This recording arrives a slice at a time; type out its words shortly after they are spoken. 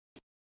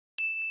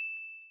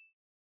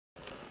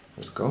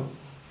Let's go.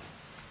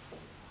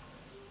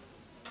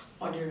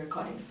 Audio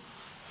recording.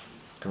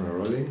 Camera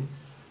rolling.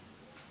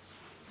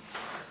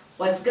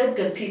 What's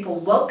good people?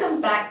 Welcome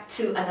back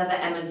to another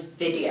Emma's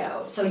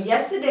video. So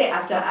yesterday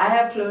after I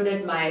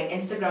uploaded my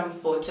Instagram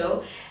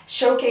photo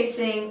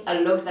showcasing a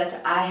look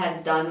that I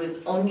had done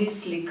with only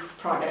sleek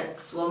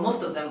products, well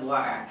most of them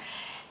were,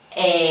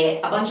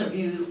 a bunch of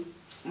you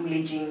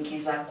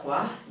mlijingiza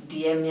kwa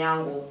DM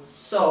yangu.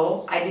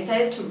 So I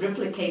decided to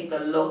replicate the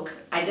look.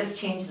 I just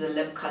changed the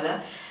lip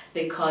color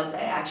because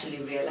I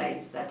actually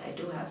realized that I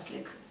do have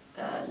sleek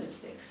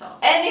lipstick. So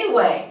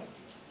anyway,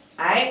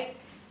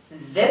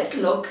 this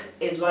look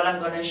is what I'm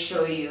going to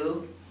show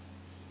you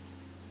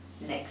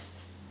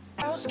next.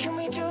 What else can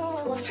we do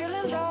when we're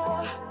feeling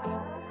low?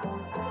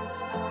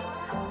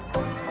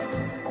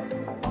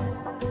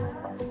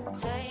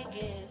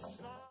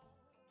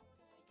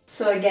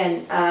 So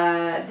again,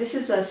 this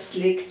is a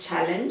sleek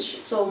challenge.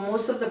 So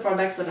most of the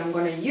products that I'm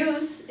going to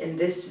use in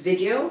this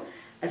video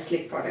are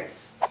sleek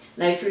products.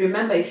 Now if you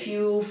remember, if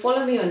you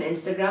follow me on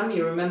Instagram,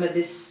 you remember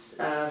this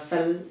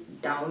fell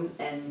down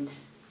and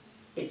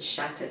it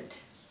shattered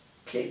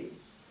clearly.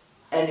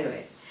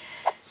 Anyway,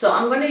 so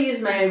I'm going to use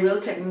my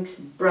Real Techniques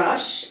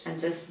brush and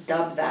just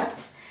dab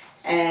that.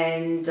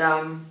 And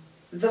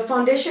the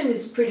foundation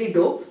is pretty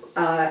dope.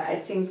 I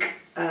think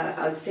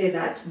I would say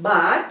that,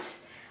 but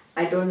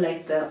I don't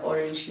like the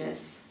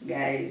orangeness,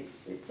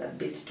 guys. It's a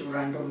bit too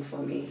random for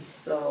me.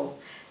 So,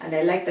 and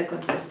I like the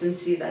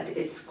consistency that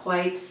it's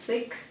quite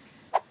thick.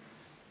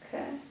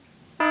 Okay.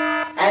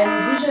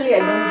 And usually I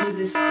don't do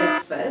this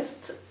step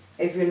first.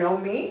 If you know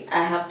me,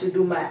 I have to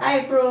do my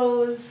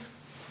eyebrows.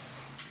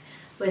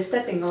 We're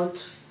stepping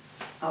out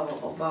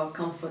of our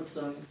comfort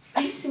zone.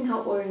 Are you seeing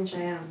how orange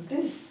I am?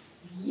 This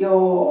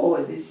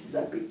is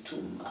a bit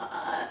too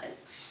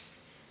much.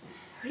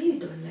 I really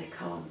don't like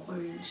how I'm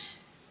orange.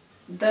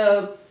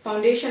 The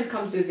foundation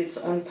comes with its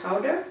own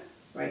powder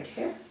right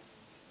here.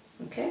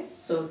 Okay,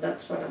 so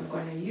that's what I'm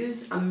going to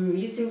use. I'm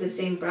using the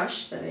same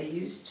brush that I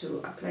used to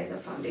apply the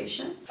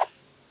foundation.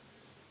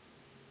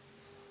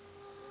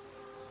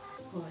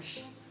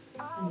 Gosh,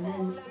 and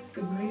then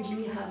you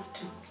really have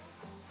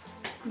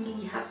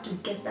to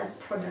get that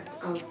product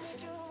out.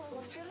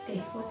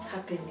 Hey, what's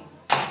happening?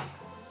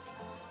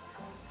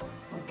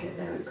 Okay,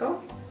 there we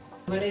go.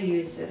 I'm going to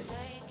use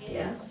this.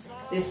 Yeah,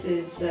 this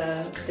is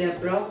their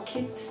brow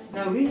kit.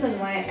 Now, reason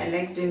why I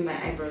like doing my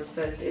eyebrows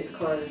first is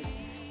because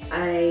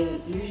I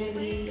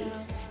usually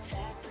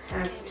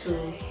have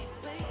to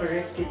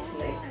correct it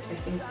like I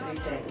think 3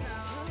 times.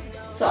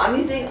 So I'm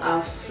using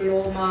a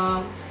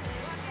Floma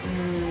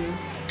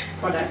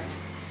product.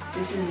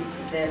 This is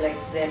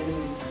their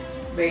nudes.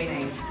 Very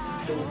nice,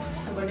 dope.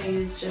 I'm gonna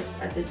use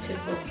just at the tip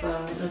of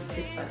not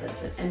tip, but at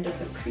the end of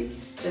the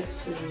crease, just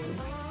to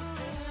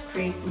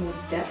create more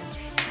depth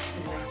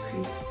in my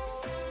crease.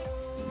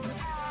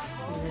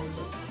 And then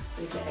just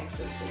with the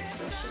excess, just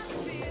brush it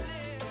all the way.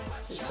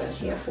 This one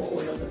here for all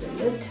over the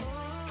lid.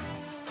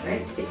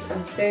 Right? It's a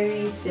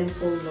very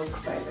simple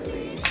look, by the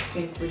way. I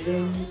think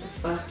within the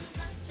first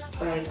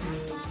 5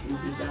 minutes you'll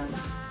be done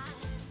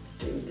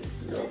doing this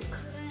look.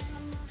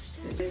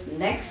 So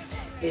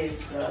next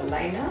is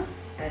liner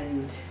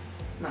and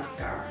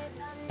mascara.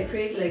 I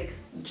create like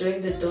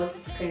join the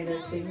dots kind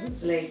of thing.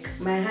 Like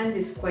my hand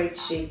is quite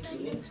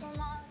shaky.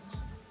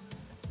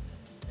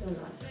 Don't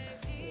ask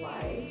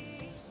why.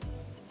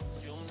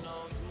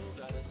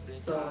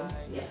 So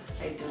yeah,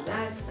 I do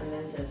that and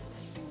then just,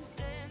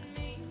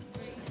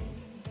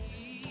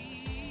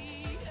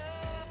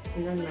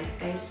 and then my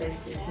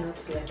eyesight is not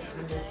like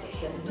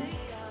 100%.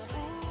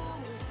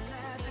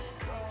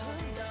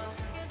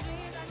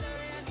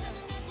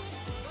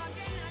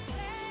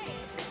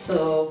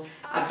 So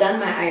I've done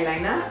my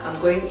eyeliner. I'm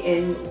going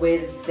in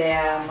with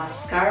their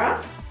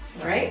mascara,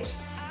 right?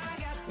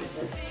 It's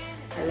just,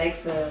 I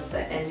like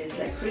the end is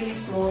like really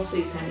small, so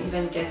you can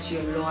even get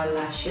your lower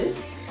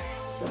lashes.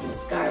 So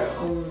mascara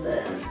on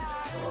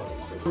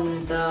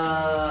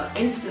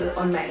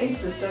on my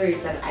Insta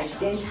stories that I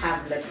didn't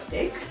have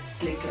lipstick,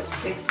 sleek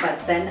lipsticks,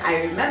 but then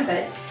I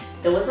remembered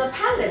there was a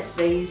palette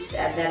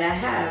that I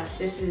have.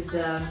 This is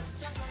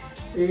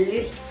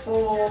lip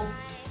for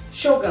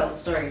Showgirl,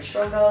 sorry,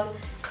 Showgirl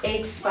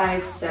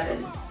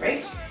 857,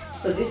 right?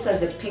 So these are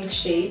the pink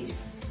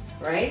shades,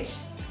 right,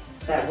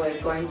 that we're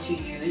going to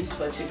use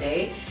for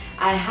today.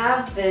 I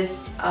have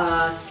this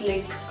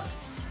sleek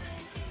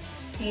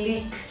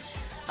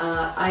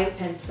eye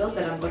pencil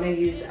that I'm going to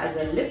use as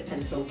a lip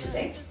pencil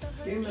today.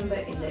 Do you remember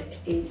in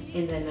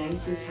the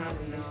 90s how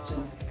we used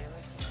to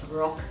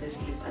rock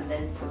this lip and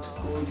then put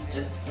gold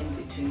just in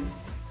between?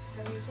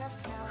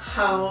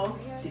 How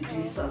did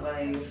we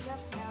survive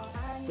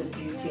the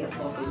beauty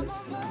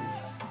apocalypse?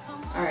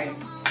 Alright.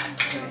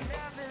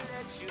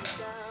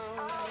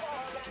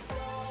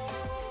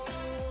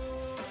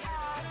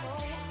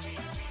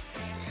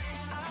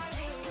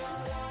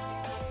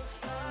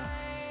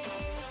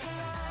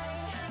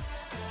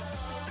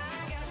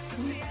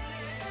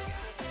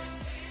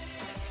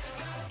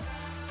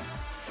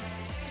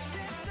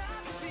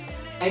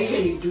 I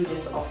usually do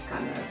this off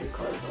camera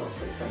because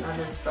also it's It's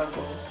another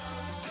struggle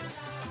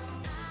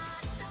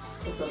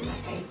because of my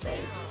eyesight.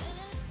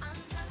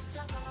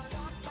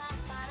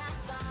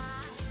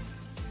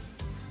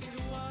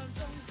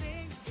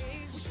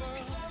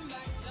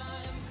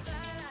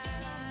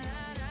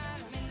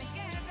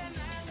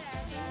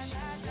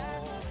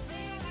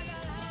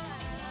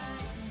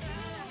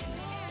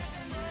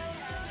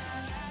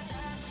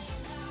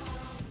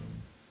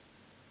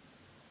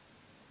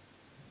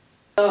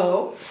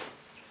 So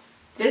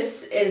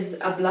this is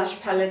a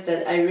blush palette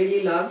that I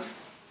really love.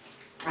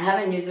 I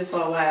haven't used it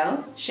for a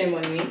while, shame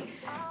on me,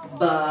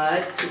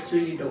 but it's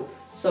really dope.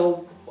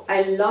 So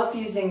I love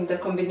using the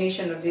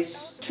combination of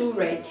these two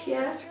right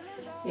here.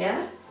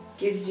 Yeah,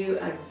 gives you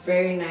a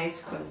very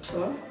nice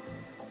contour.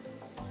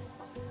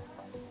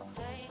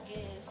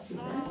 See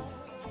that?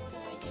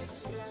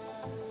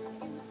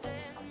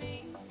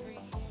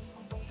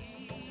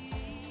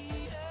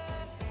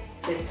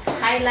 With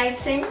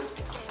highlighting,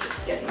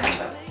 just get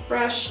my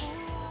brush,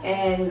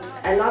 and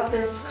I love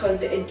this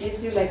because it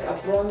gives you like a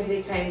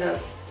bronzy kind of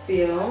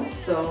feel.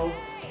 So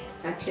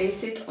I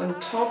place it on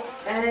top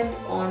and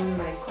on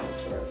my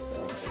contour.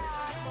 So just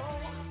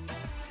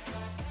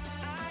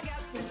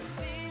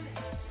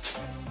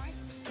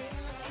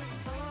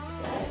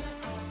that.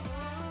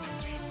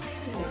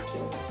 Like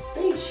your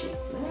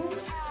spaceship, man.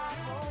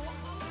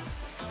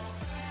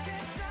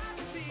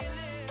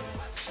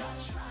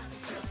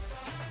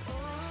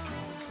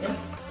 Yeah,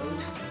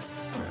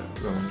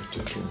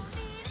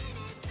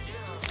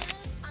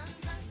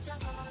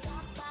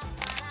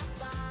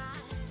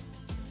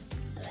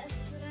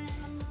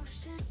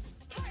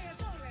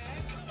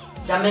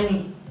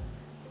 Jamani,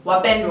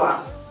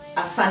 wapendwa,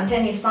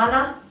 asanteni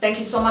sana. Thank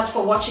you so much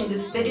for watching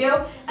this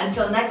video.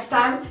 Until next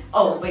time.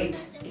 Oh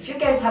wait, if you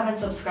guys haven't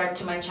subscribed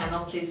to my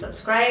channel, please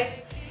subscribe,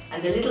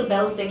 and the little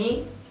bell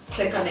thingy,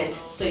 click on it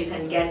so you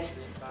can get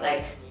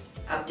like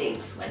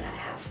updates when I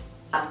have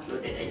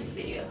uploaded a new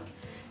video.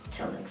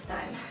 Till next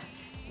time.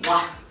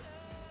 Mwah.